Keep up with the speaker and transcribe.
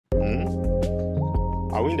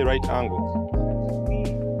Are we in the right angle?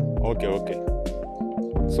 Okay.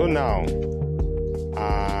 So now,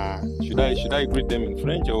 should I greet them in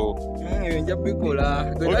French or? Il n'y a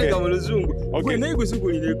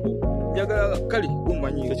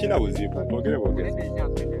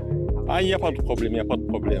pas de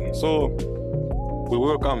problème. So, we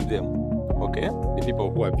welcome them, okay? The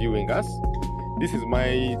people who are viewing us. This is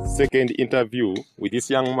my second interview with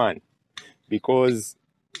this young man because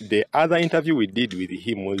the other interview we did with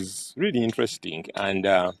him was really interesting, and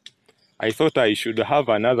I thought I should have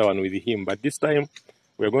another one with him, but this time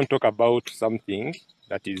we're going to talk about something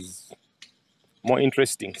that is more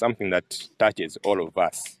interesting, something that touches all of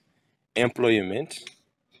us: employment,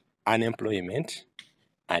 unemployment,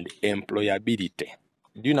 and employability.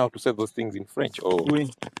 Do you know how to say those things in French? Or... Oui.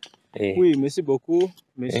 Oui, merci beaucoup,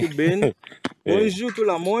 Monsieur Ben. Bonjour tout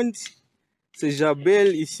le monde, c'est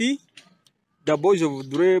Jabel ici. D'abord, je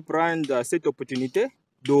voudrais prendre cette opportunité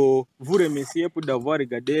de vous remercier pour d'avoir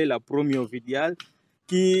regardé la première vidéo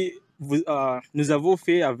que nous avons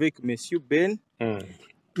fait avec Monsieur Ben.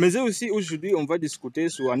 Mais aussi, aujourd'hui, on va discuter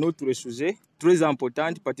sur un autre sujet très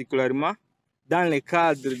important, particulièrement dans le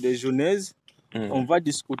cadre des jeunesse. On va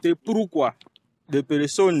discuter pourquoi des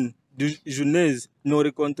personnes de jeunesse ne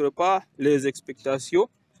rencontrent pas les expectations,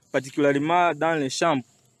 particulièrement dans les champs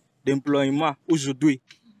d'employement aujourd'hui.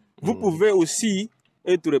 Vous pouvez aussi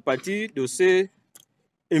être partie de ces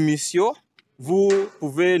émissions. Vous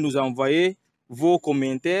pouvez nous envoyer vos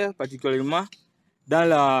commentaires, particulièrement dans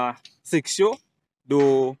la section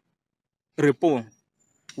de réponse.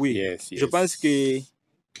 Oui, yes. Je pense que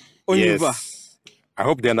on y va. I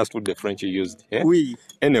hope they understood the French you used. Yeah? Oui.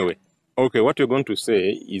 Anyway, okay, what we're going to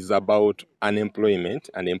say is about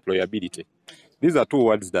unemployment and employability. These are two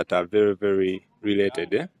words that are very, very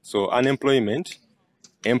related. Eh? So unemployment,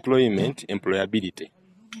 employment, employability.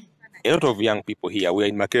 A lot of young people here, we're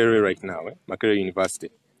in Makerere right now, Makerere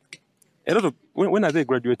University. A lot of, when are they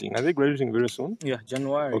graduating? Are they graduating very soon? Yeah,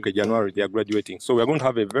 January. Okay, January, they are graduating. So we're going to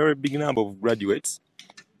have a very big number of graduates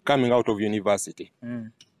coming out of university.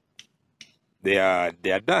 They are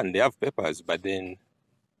done, they have papers, but then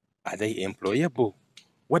are they employable?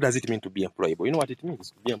 What does it mean to be employable? You know what it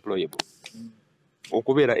means to be employable?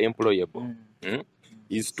 Okubera employable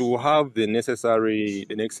is to have the necessary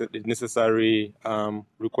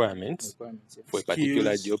requirements for a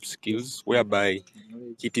particular job, skills, whereby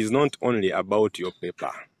it is not only about your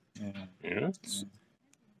paper.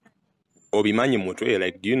 Obimanyi moto,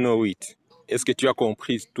 like, do you know it? Est-ce que tu as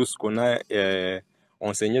compris tout ce qu'on a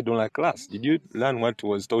enseigné dans la classe? Did you learn what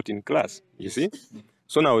was taught in class? You see?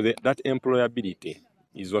 So now that employability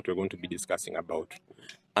is what we're going to be discussing about.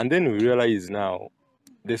 And then we realize now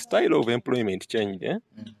the style of employment changed.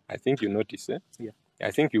 I think you notice. Yeah.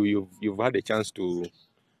 I think you've had a chance to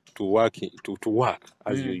work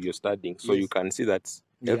as you're studying, so you can see that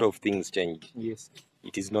a lot of things change. Yes.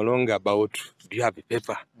 It is no longer about do you have a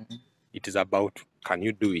paper. It is about can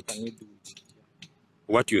you do it. Can you do it?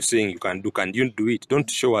 What you're saying you can do, can you do it? Don't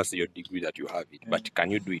show us your degree that you have it, but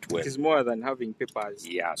can you do it well? It is more than having papers.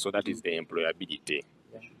 Yeah, so that is the employability.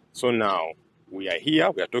 Yeah. So now we are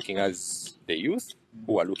here, we are talking as the youth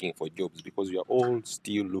who are looking for jobs, because we are all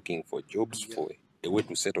still looking for jobs, for a way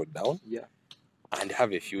to settle down and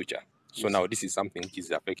have a future. So now this is something which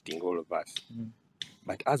is affecting all of us.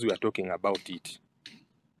 But as we are talking about it,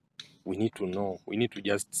 we need to know, we need to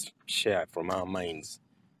just share from our minds.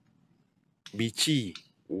 Bichi,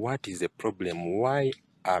 what is the problem? Why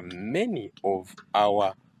are many of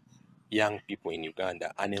our young people in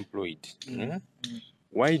Uganda unemployed?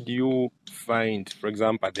 Why do you find, for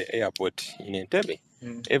example, at the airport in Entebbe,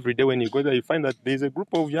 every day when you go there, you find that there's a group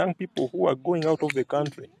of young people who are going out of the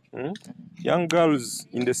country. Young girls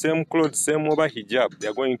in the same clothes, same over hijab, they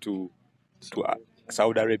are going to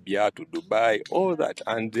Saudi Arabia, to Dubai, all that.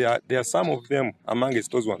 And there are some of them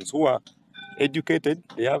amongst those ones who are educated,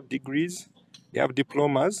 they have degrees, they have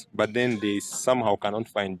diplomas, but then they somehow cannot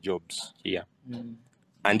find jobs here.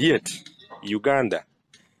 And yet, Uganda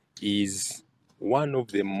is one of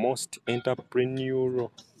the most entrepreneurial,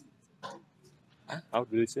 how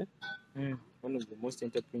do they say? One of the most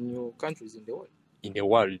entrepreneurial countries in the world. In the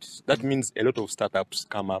world. That means a lot of startups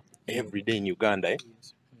come up every day in Uganda.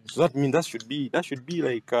 So that means that should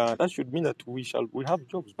mean that we have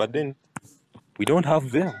jobs, but then we don't have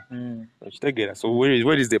them. So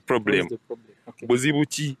where is the problem? Buzibu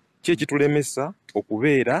ki ekitulemesa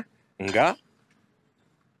okubeera nga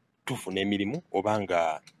tufuna emirimu oba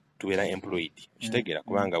nga tubeera employed. Kitegeera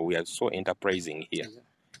kubanga we are so enterprising here.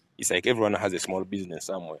 It's like everyone has a small business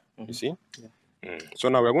somewhere. You see? So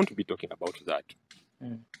now we're going to be talking about that.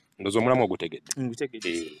 Ndozo mulamu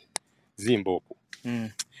ogutegedde. Zimba okwo.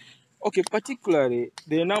 Okay, particularly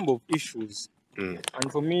there are a number of issues.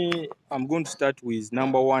 And for me, I'm going to start with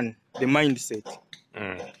number one, the mindset.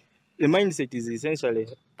 The mindset is essentially,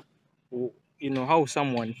 how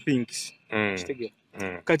someone thinks.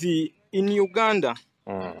 Kati, in Uganda,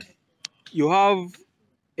 you have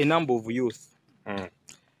a number of youth.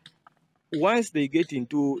 Once they get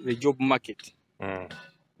into the job market,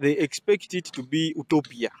 they expect it to be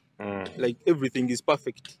utopia. Like everything is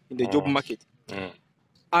perfect in the job market.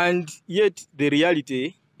 And yet the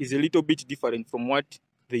reality is a little bit different from what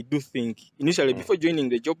they do think initially before joining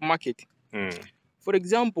the job market. For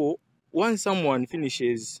example, once someone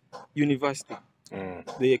finishes university,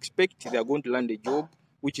 they expect they are going to land a job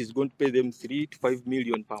which is going to pay them 3 to 5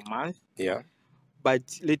 million per month. Yeah. But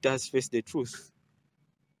let us face the truth.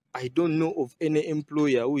 I don't know of any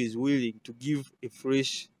employer who is willing to give a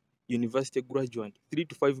fresh university graduate 3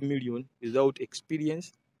 to 5 million without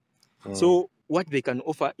experience. So what they can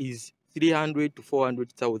offer is 300 to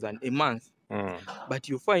 400,000 a month. But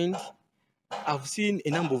you find, I've seen a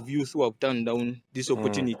number of youth who have turned down these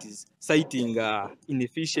opportunities, citing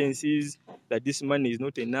inefficiencies, that this money is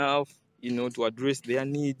not enough, to address their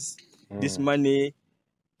needs. This money,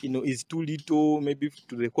 is too little, maybe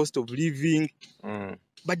to the cost of living.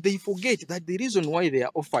 But they forget that the reason why they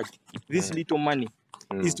are offered this little money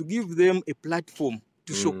is to give them a platform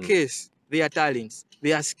to showcase their talents,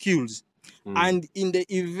 their skills. And in the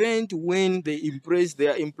event when they impress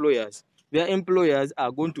their employers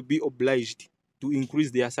are going to be obliged to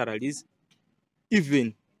increase their salaries,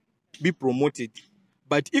 even be promoted.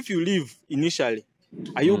 But if you leave initially,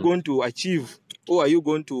 are you going to achieve, or are you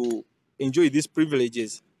going to enjoy these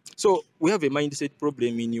privileges? So we have a mindset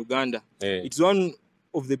problem in Uganda. It's one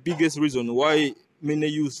of the biggest reasons why many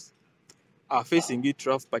youth are facing it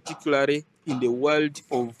rough, particularly in the world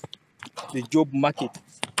of the job market.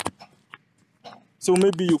 So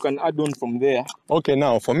maybe you can add on from there. Okay,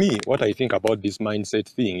 now for me, what I think about this mindset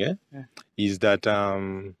thing is that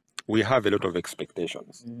we have a lot of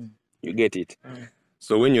expectations. You get it?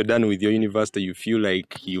 So when you're done with your university, you feel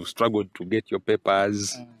like you've struggled to get your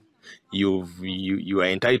papers. You are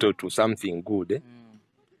entitled to something good.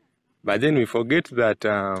 But then we forget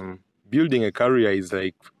that building a career is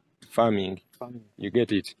like farming. You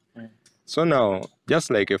get it? So now,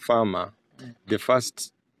 just like a farmer, the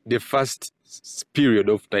first period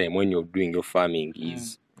of time when you're doing your farming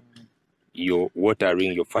is you're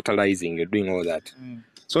watering, you're fertilizing, you're doing all that.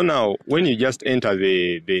 So now, when you just enter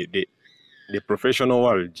the professional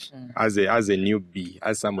world as a newbie,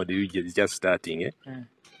 as somebody who is just starting,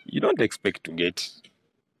 you don't expect to get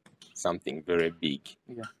something very big.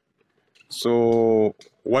 So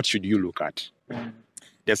what should you look at?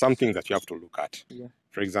 There's some things that you have to look at.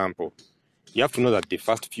 For example, you have to know that the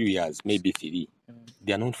first few years, maybe 3,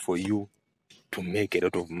 they are not for you to make a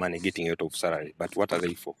lot of money, getting a lot of salary. But what are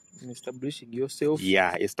they for? Establishing yourself.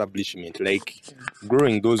 Yeah, establishment, like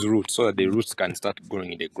growing those roots so that the roots can start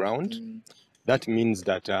growing in the ground. That means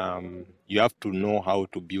that you have to know how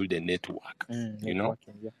to build a network,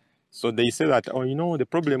 So they say that, the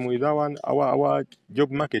problem with our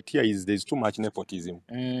job market here is there's too much nepotism.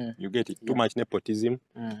 You get it? Too much nepotism.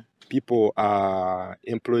 People are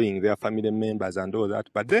employing their family members and all that.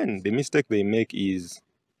 But then the mistake they make is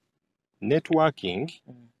networking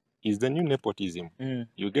is the new nepotism.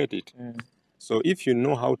 You get it? So if you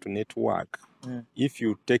know how to network, if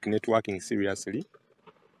you take networking seriously,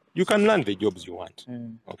 you can land the jobs you want.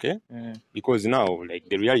 Okay? Because now, like,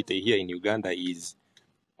 the reality here in Uganda is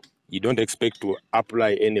you don't expect to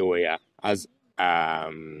apply anywhere as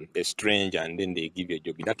a stranger and then they give you a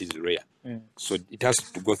job. That is rare. So it has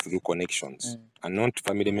to go through connections. And not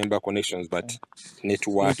family member connections, but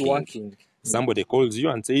networking. Somebody calls you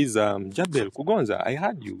and says, Jabel, Kugonza, I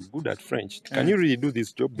heard you good at French. Can you really do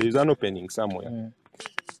this job? There is an opening somewhere.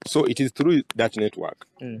 So it is through that network.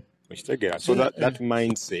 So that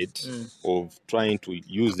mindset of trying to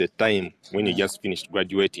use the time when you just finished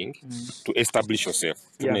graduating to establish yourself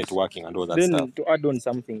through networking and all that stuff. Then to add on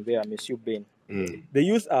something there, Monsieur Ben, the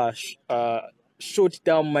youth are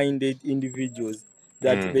short-term minded individuals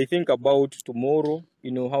that they think about tomorrow,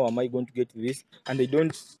 how am I going to get this? And they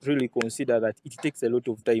don't really consider that it takes a lot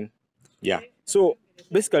of time. So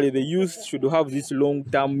basically the youth should have this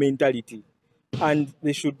long-term mentality. And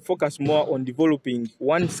they should focus more on developing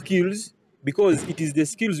skills, because it is the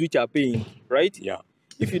skills which are paying, right?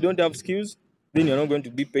 If you don't have skills, then you're not going to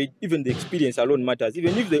be paid. Even the experience alone matters.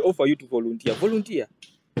 Even if they offer you to volunteer.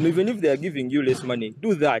 And even if they are giving you less money,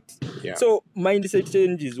 do that. So mindset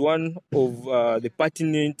change is one of the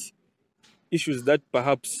pertinent issues that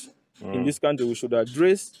perhaps in this country we should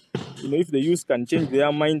address. If the youth can change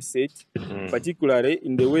their mindset, particularly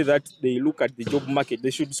in the way that they look at the job market,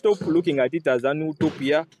 they should stop looking at it as an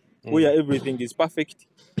utopia where everything is perfect.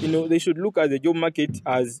 They should look at the job market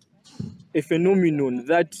as a phenomenon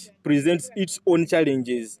that presents its own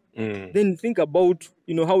challenges. Then think about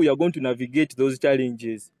how we are going to navigate those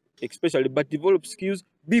challenges, especially, but develop skills,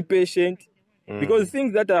 be patient, because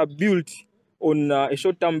things that are built on a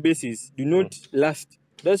short-term basis do not last.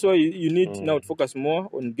 That's why you need now to focus more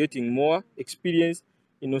on getting more experience,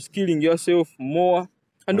 skilling yourself more,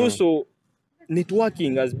 and also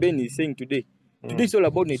networking, as Ben is saying today. Today it's all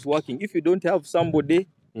about networking. If you don't have somebody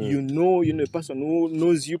a person who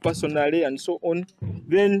knows you personally and so on,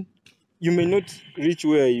 then you may not reach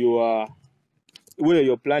where you're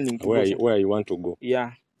planning to go. Where you want to go.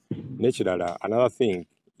 Yeah. Naturally, another thing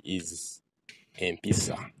is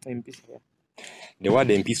empisa. Empisa, yeah. The word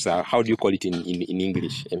empisa, how do you call it in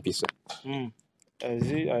English? Empisa.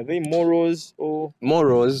 Are they morals or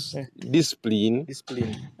morals, discipline,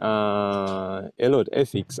 a lot,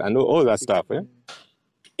 ethics, and all that stuff.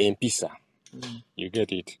 Empisa. You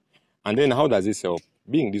get it. And then how does this help?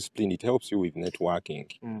 Being disciplined, it helps you with networking.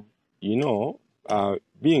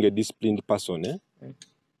 Being a disciplined person,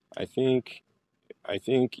 I think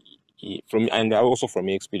and also from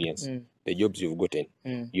your experience, the jobs you've gotten,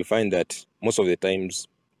 you find that most of the times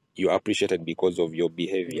you're appreciated because of your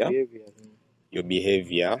behavior.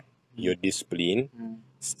 Your discipline,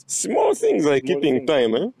 small things like keeping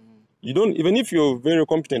time. You don't, even if you're very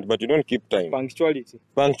competent, but you don't keep time.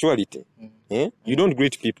 Punctuality. You don't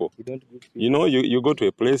greet people. You go to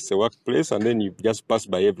a place, a workplace, and then you just pass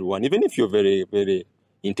by everyone, even if you're very, very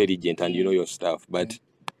intelligent and you know your stuff, but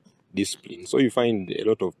discipline. So you find a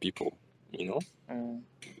lot of people,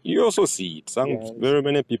 you also see it. Very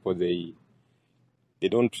many people, they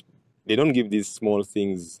don't give these small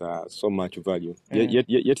things so much value.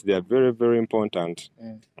 Yet they are very, very important.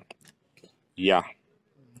 Yeah.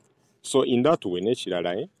 So in that way,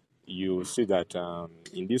 naturally, you see that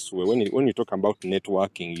in this way, when you talk about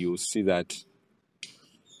networking, you see that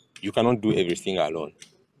you cannot do everything alone.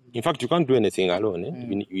 In fact, you can't do anything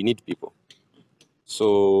alone. You need people.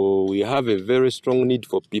 So we have a very strong need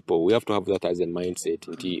for people. We have to have that as a mindset.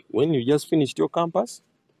 When you just finished your campus,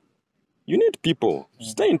 you need people.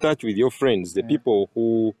 Stay in touch with your friends, the people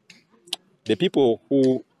who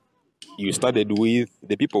you studied with,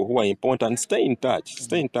 the people who are important. Stay in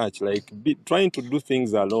touch. Like trying to do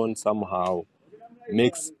things alone somehow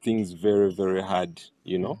makes things very, very hard,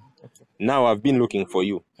 Now I've been looking for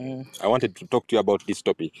you. I wanted to talk to you about this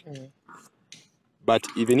topic. But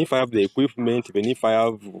even if I have the equipment, even if I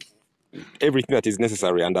have everything that is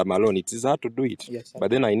necessary and I'm alone, it is hard to do it. Yes,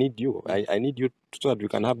 but then I need you. I need you so that we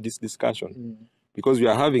can have this discussion. Because we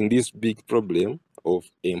are having this big problem of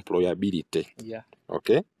employability. Yeah.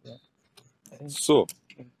 Okay? Yeah. So,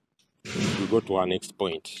 we go to our next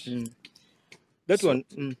point. That one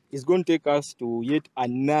is going to take us to yet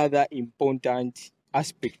another important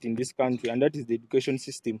aspect in this country, and that is the education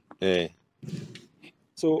system.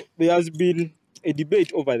 So, there has been a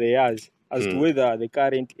debate over the years as to whether the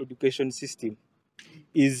current education system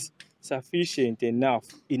is sufficient enough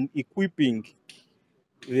in equipping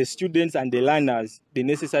the students and the learners the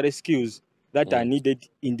necessary skills that are needed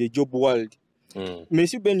in the job world.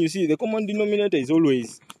 Monsieur Ben, you see, the common denominator is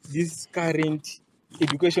always this current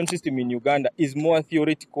education system in Uganda is more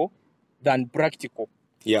theoretical than practical.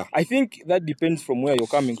 Yeah. I think that depends from where you're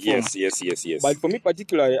coming from. Yes. But for me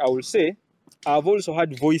particularly, I will say, I've also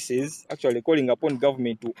had voices actually calling upon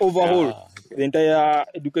government to overhaul the entire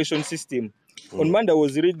education system. On Monday, I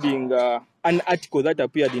was reading an article that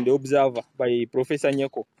appeared in the Observer by Professor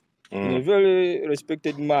Nyeko, a very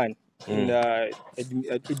respected man in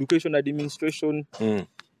education administration.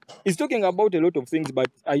 He's talking about a lot of things,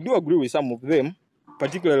 but I do agree with some of them,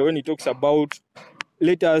 particularly when he talks about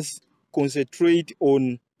let us concentrate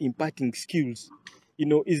on imparting skills.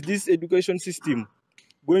 Is this education system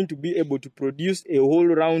going to be able to produce a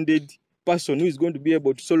whole-rounded person who is going to be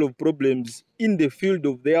able to solve problems in the field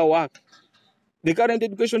of their work? The current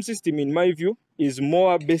education system, in my view, is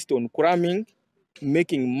more based on cramming,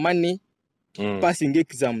 making money, passing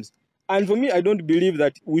exams. And for me, I don't believe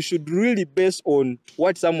that we should really base on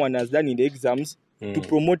what someone has done in the exams to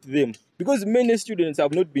promote them. Because many students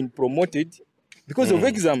have not been promoted because of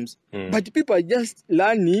exams. But people are just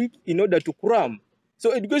learning in order to cram.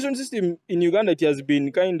 So education system in Uganda, it has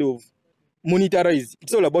been kind of monetarized.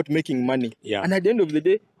 It's all about making money. Yeah. And at the end of the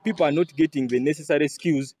day, people are not getting the necessary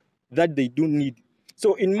skills that they do need.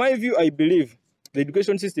 So in my view, I believe the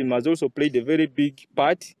education system has also played a very big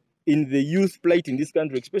part in the youth plight in this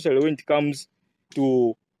country, especially when it comes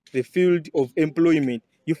to the field of employment.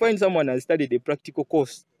 You find someone has studied a practical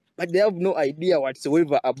course, but they have no idea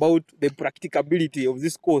whatsoever about the practicability of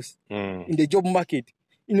this course in the job market.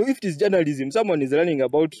 If it is journalism, someone is learning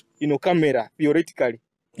about, camera theoretically.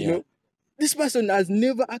 This person has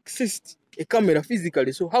never accessed a camera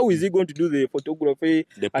physically. So how is he going to do the photography?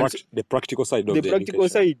 The practical side of the practical education.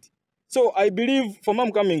 side. So I believe,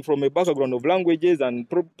 I'm coming from a background of languages and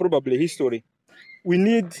probably history, we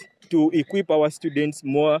need to equip our students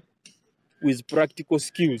more with practical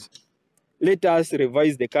skills. Let us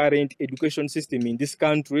revise the current education system in this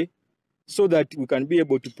country so that we can be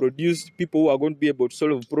able to produce people who are going to be able to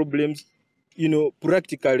solve problems,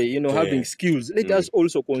 practically, having skills. Let us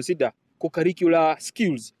also consider co-curricular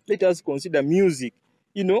skills. Let us consider music.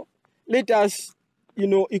 Let us,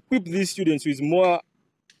 equip these students with more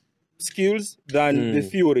skills than the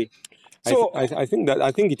theory. So I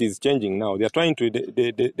think it is changing now. They are trying to.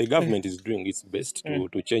 The government is doing its best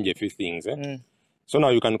to change a few things. So now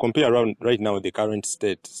you can compare around right now the current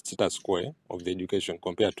status quo of the education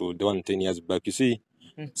compared to the one 10 years back. You see,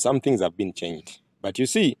 some things have been changed. But you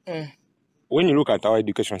see, when you look at our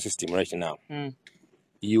education system right now,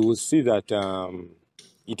 you will see that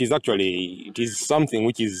it is something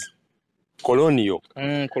which is colonial.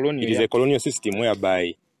 It is a colonial system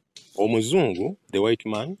whereby Omuzungu, the white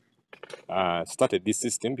man, started this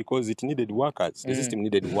system because it needed workers. The system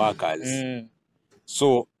needed workers.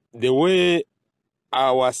 So the way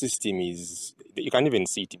our system is, you can even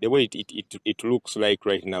see it, the way it looks like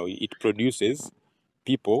right now, it produces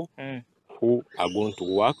people who are going to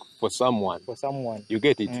work for someone. You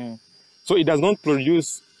get it? So it does not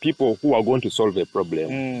produce people who are going to solve a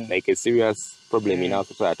problem, like a serious problem in our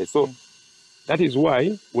society. So that is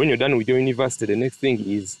why when you're done with your university, the next thing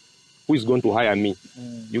is, who is going to hire me?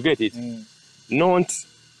 You get it? Not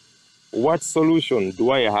what solution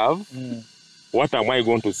do I have? What am I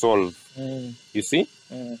going to solve? You see?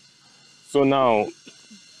 So now,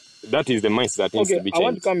 that is the mindset that needs to be changed. I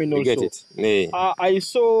want to come in also. You get it? I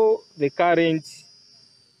saw the current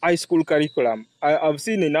high school curriculum. I've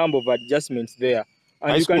seen a number of adjustments there.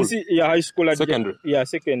 And you can see, high school. Secondary. Yeah,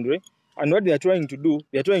 secondary. And what they are trying to do,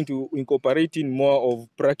 they are trying to incorporate in more of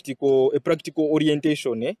practical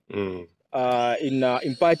orientation, in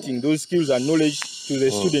imparting those skills and knowledge to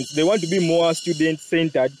the students. They want to be more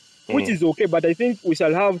student-centered, which is okay, but I think we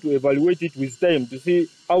shall have to evaluate it with time to see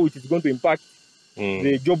how it is going to impact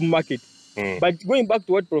the job market. But going back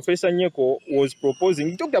to what Professor Nyeko was proposing,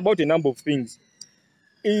 he talked about a number of things.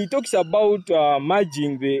 He talks about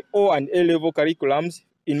merging the O and A level curriculums.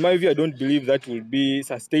 In my view, I don't believe that will be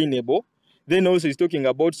sustainable. Then also he's talking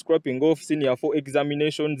about scrapping off senior 4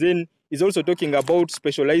 examinations. Then he's also talking about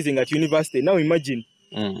specializing at university. Now imagine,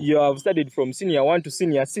 you have studied from senior 1 to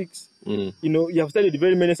senior 6. You have studied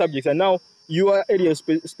very many subjects, and now your area of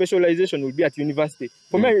specialization will be at university.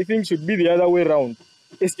 For me, I think it should be the other way around.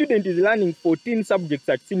 A student is learning 14 subjects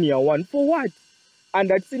at senior 1. For what?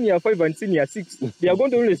 And at senior 5 and senior 6, they are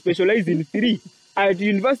going to only specialize in 3. At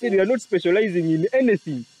university, they are not specializing in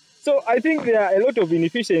anything. So I think there are a lot of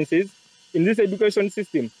inefficiencies in this education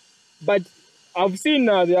system. But I've seen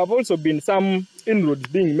there have also been some inroads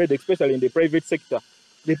being made, especially in the private sector.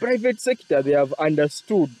 The private sector, they have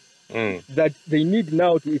understood that they need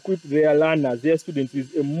now to equip their learners, their students,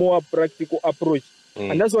 with a more practical approach.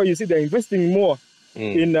 And that's why you see they're investing more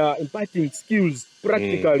in imparting skills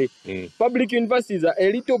practically. Public universities are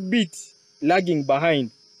a little bit lagging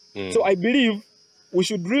behind. So I believe we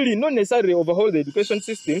should really not necessarily overhaul the education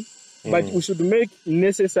system, but we should make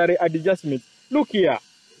necessary adjustments. Look here,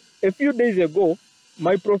 a few days ago,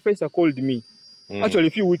 my professor called me. Actually,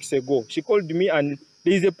 a few weeks ago, she called me, and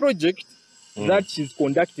there is a project that she's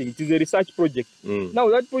conducting. It is a research project. Now,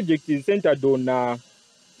 that project is centered on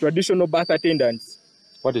traditional birth attendants.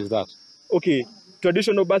 What is that? Okay,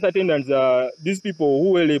 traditional birth attendants are these people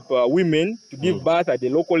who help women to give birth at the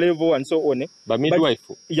local level and so on. But midwife?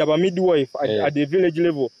 But midwife at the village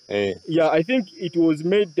level. Yeah, I think it was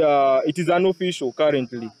made, it is unofficial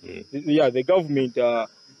currently. Yeah, the government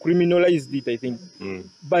criminalized it, I think.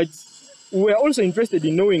 But we are also interested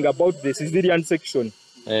in knowing about the cesarean section.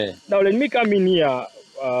 Now, let me come in here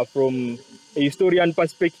from a historian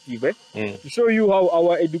perspective to show you how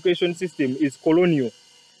our education system is colonial.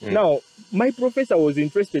 Now, my professor was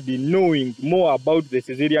interested in knowing more about the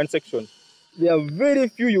cesarean section. There are very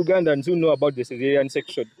few Ugandans who know about the cesarean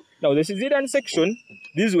section. Now, the cesarean section,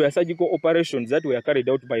 these were surgical operations that were carried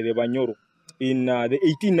out by the Banyoro in the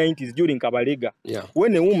 1890s during Kabalega.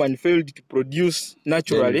 When a woman failed to produce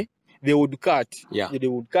naturally, they would cut. They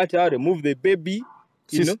would cut her, remove the baby.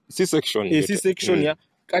 C-section. A C-section,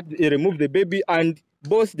 remove the baby, and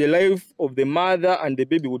both the life of the mother and the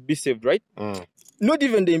baby would be saved, right? Not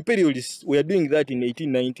even the imperialists were doing that in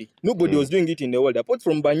 1890. Nobody was doing it in the world, apart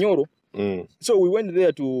from Banyoro. So we went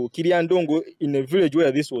there to Kiriandongo in a village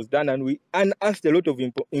where this was done, and we unearthed a lot of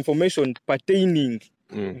information pertaining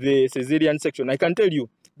the cesarean section. I can tell you,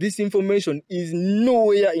 this information is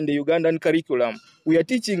nowhere in the Ugandan curriculum. We are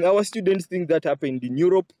teaching our students things that happened in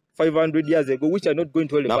Europe 500 years ago, which are not going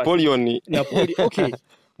to help us. Napoleon. Okay.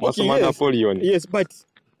 Okay, yes. Napoleon. Yes, but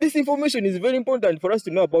this information is very important for us to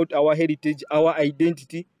know about our heritage, our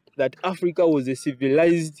identity, that Africa was a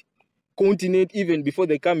civilized continent even before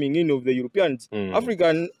the coming in of the Europeans.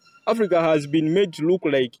 Africa has been made to look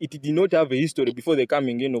like it did not have a history before the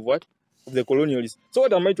coming in of what? Of the colonialists. So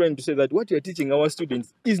what am I trying to say? That what we are teaching our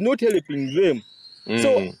students is not helping them.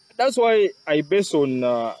 So that's why I base on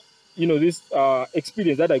this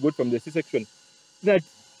experience that I got from the C-section, that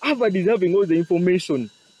Harvard is having all the information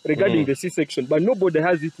regarding the C-section, but nobody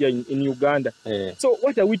has it here in Uganda. So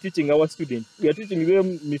what are we teaching our students? We are teaching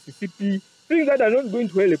them Mississippi, things that are not going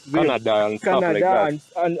to help them. Canada and stuff like that.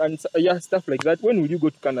 And stuff like that. When will you go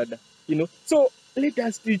to Canada? So let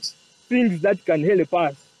us teach things that can help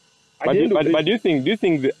us. But do you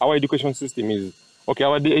think our education system is okay?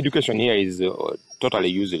 Our education here is totally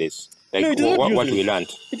useless. Like no, it is not useless. What we learned.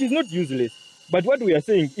 It is not useless. But what we are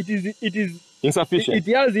saying, it is insufficient.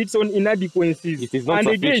 It has its own inadequacies. It is not and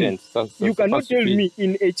sufficient. Again, you cannot tell me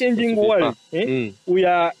in a changing world, we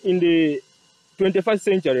are in the 21st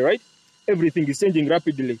century, right? Everything is changing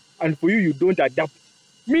rapidly, and for you don't adapt.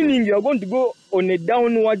 Meaning you are going to go on a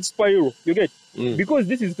downward spiral. You get? Because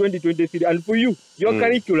this is 2023, and for you, your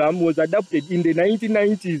curriculum was adapted in the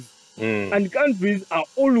 1990s, and countries are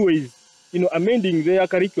always, amending their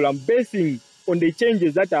curriculum basing on the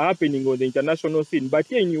changes that are happening on the international scene. But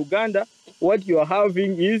here in Uganda, what you are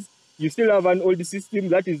having is you still have an old system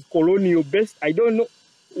that is colonial based. I don't know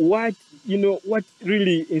what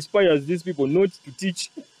really inspires these people not to teach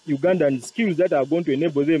Ugandan skills that are going to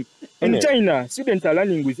enable them. In China, students are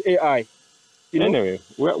learning with AI. Anyway,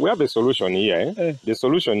 we have a solution here. The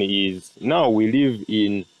solution is now we live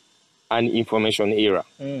in an information era.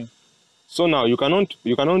 So now you don't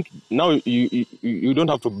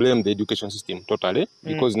have to blame the education system totally,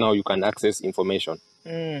 because now you can access information.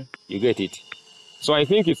 You get it? So I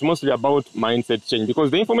think it's mostly about mindset change,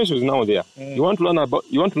 because the information is now there. You want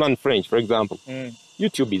to learn French, for example.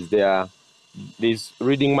 YouTube is there. There's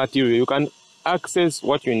reading material. You can access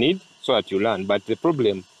what you need so that you learn. But the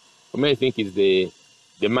problem for me, I think, is the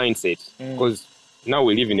mindset, because now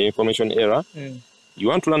we live in the information era. You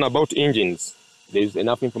want to learn about engines. There's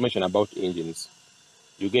enough information about engines.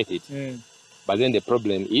 You get it? But then the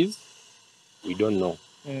problem is we don't know.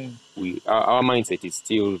 Our mindset is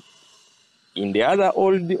still in the other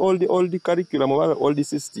all the curriculum, all the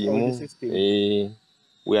system.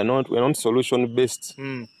 We are not solution based.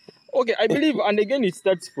 Okay, I believe, and again it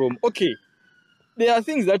starts from there are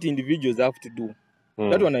things that individuals have to do.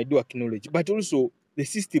 That one I do acknowledge, but also the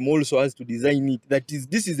system also has to design it.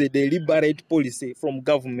 This is a deliberate policy from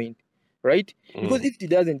government, right? Because if it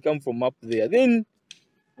doesn't come from up there, then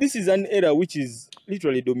this is an era which is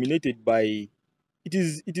literally dominated by, it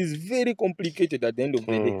is very complicated at the end of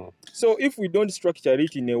the day. So if we don't structure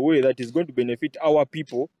it in a way that is going to benefit our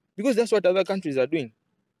people, because that's what other countries are doing.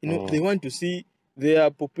 They want to see their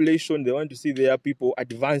population, they want to see their people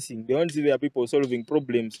advancing, they want to see their people solving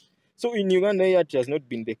problems. So in Uganda, it has not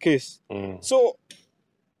been the case. So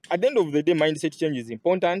at the end of the day, mindset change is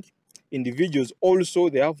important. Individuals also,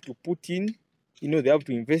 they have to put in, they have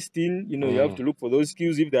to invest in, they have to look for those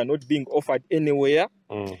skills if they are not being offered anywhere.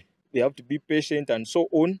 They have to be patient and so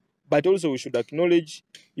on. But also we should acknowledge,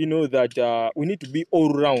 that we need to be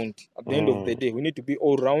all round at the end of the day. We need to be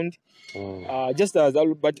all round. Just as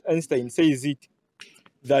Albert Einstein says it,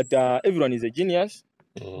 that everyone is a genius,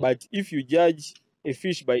 but if you judge a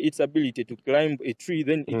fish by its ability to climb a tree,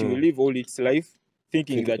 then it will live all its life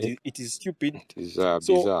thinking that it is stupid. It is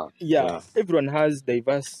bizarre. Yeah, everyone has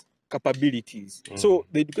diverse capabilities. So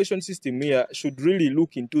the education system here should really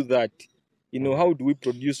look into that. How do we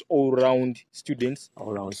produce all-round students?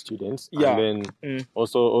 All-round students. Yeah. And then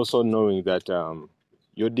also knowing that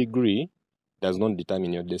your degree does not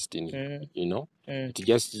determine your destiny. It's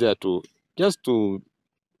just there to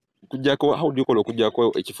kujako, how do you call it?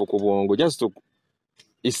 Kujako ekifoko bongo, just to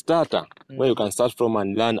a starter where you can start from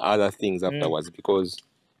and learn other things afterwards, because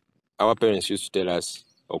our parents used to tell us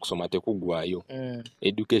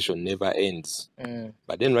education never ends.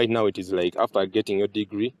 But then right now it is like after getting your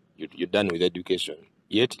degree, you're done with education,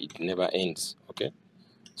 yet it never ends. Okay,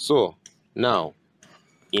 so now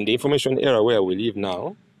in the information era where we live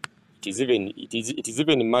now, it is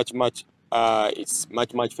even much it's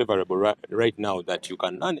much favorable right now that you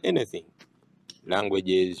can learn anything.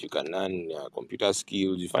 Languages, you can learn computer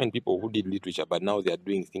skills. You find people who did literature, but now they are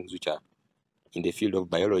doing things which are in the field of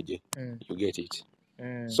biology. You get it.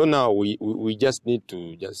 So now we just need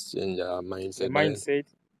to just change our mindset. The mindset.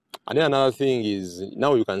 And then another thing is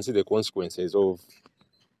now you can see the consequences of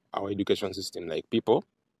our education system. Like people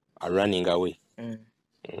are running away.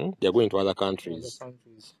 They're going to other countries.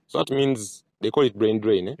 So that means they call it brain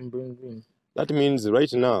drain. Brain drain. That means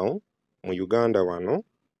right now, in Uganda,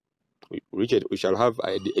 we shall have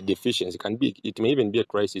a deficiency. It may even be a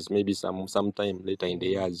crisis, maybe sometime later in the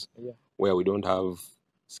years, where we don't have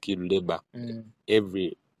skilled labor.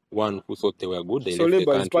 Everyone who thought they were good, they left the country.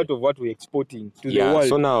 So labor is part of what we're exporting to the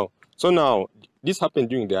world. So now, this happened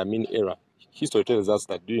during the Amin era. History tells us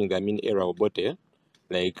that during the Amin era of Bote,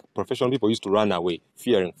 like professional people used to run away,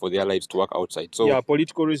 fearing for their lives to work outside. So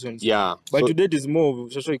political reasons. But today it is more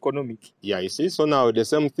socio-economic. You see. So now the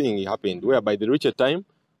same thing happened, whereby the richer time,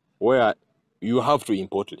 where you have to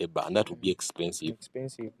import labor, and that will be expensive.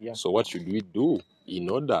 So what should we do in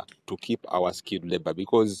order to keep our skilled labor?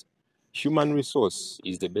 Because human resource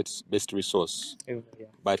is the best resource.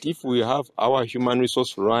 But if we have our human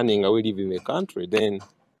resource running away leaving the country, then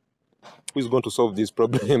who is going to solve these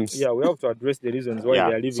problems? We have to address the reasons why they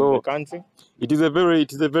are leaving the country. It is a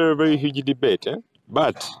very huge debate.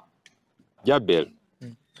 But Jabel,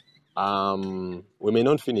 we may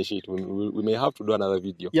not finish it. We may have to do another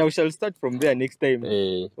video. We shall start from there next time.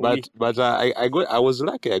 But I was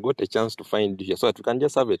lucky. I got a chance to find you here so that we can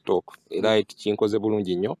just have a talk. Right, Chinkoze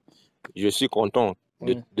bulungi nnyo. Je suis content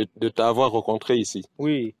de t'avoir rencontré ici.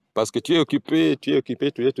 Oui. Parce que tu es occupé, tu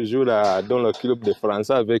es toujours là dans le club de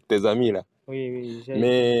français avec tes amis là. Oui.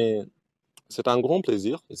 Mais c'est un grand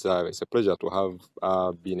plaisir. It's a pleasure to have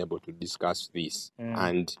been able to discuss this,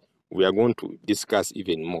 and we are going to discuss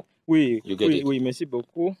even more. Oui, merci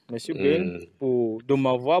beaucoup, Monsieur Ben, de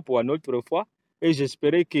m'avoir pour une autre fois. Et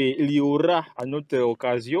j'espérais qu'il y aura une autre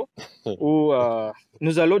occasion où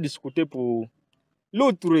nous allons discuter pour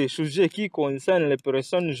l'autre sujet qui concerne les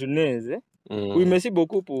personnes jeunesse. Oui, merci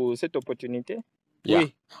beaucoup pour cette opportunité.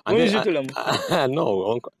 Oui.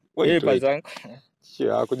 No, wait.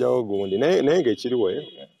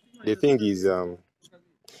 The thing is,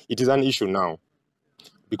 it is an issue now,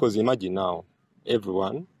 because imagine now,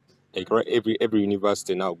 everyone, like every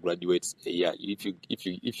university now graduates a year.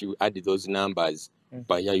 If you add those numbers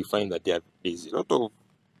per year, you find that there is a lot of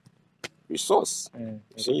resource.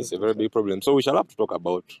 See, it's a very big problem. So we shall have to talk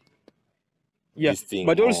about this thing.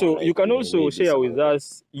 But also, you can also share with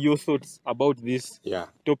us your thoughts about this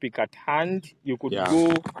topic at hand. You could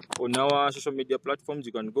go on our social media platforms.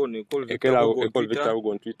 You can go on on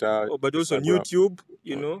Twitter, but also on YouTube,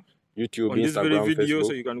 YouTube, on Instagram, this very video, Facebook.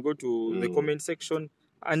 so you can go to the comment section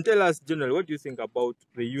and tell us generally what do you think about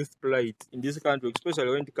the youth plight in this country,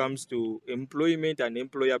 especially when it comes to employment and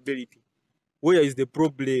employability. Where is the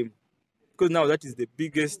problem? Because now that is the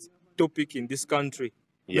biggest topic in this country.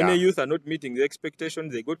 Many youth are not meeting the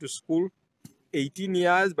expectations. They go to school 18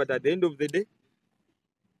 years, but at the end of the day,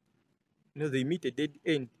 they meet a dead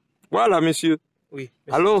end. Voilà, monsieur. Oui.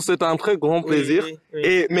 Alors, c'est un très grand plaisir.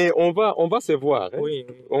 Mais on va se voir.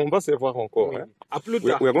 On va se voir encore. À plus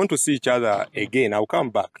tard. We're going to see each other again. I'll come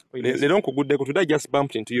back. They don't go good. Today I just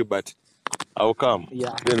bumped into you, but I'll come.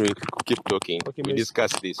 Then we keep talking. We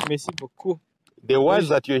discuss this. Merci beaucoup. The words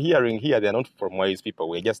that you're hearing here, they're not from wise people.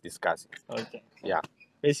 We're just discussing. Okay. Yeah.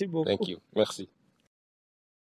 Merci beaucoup. Thank you. Merci.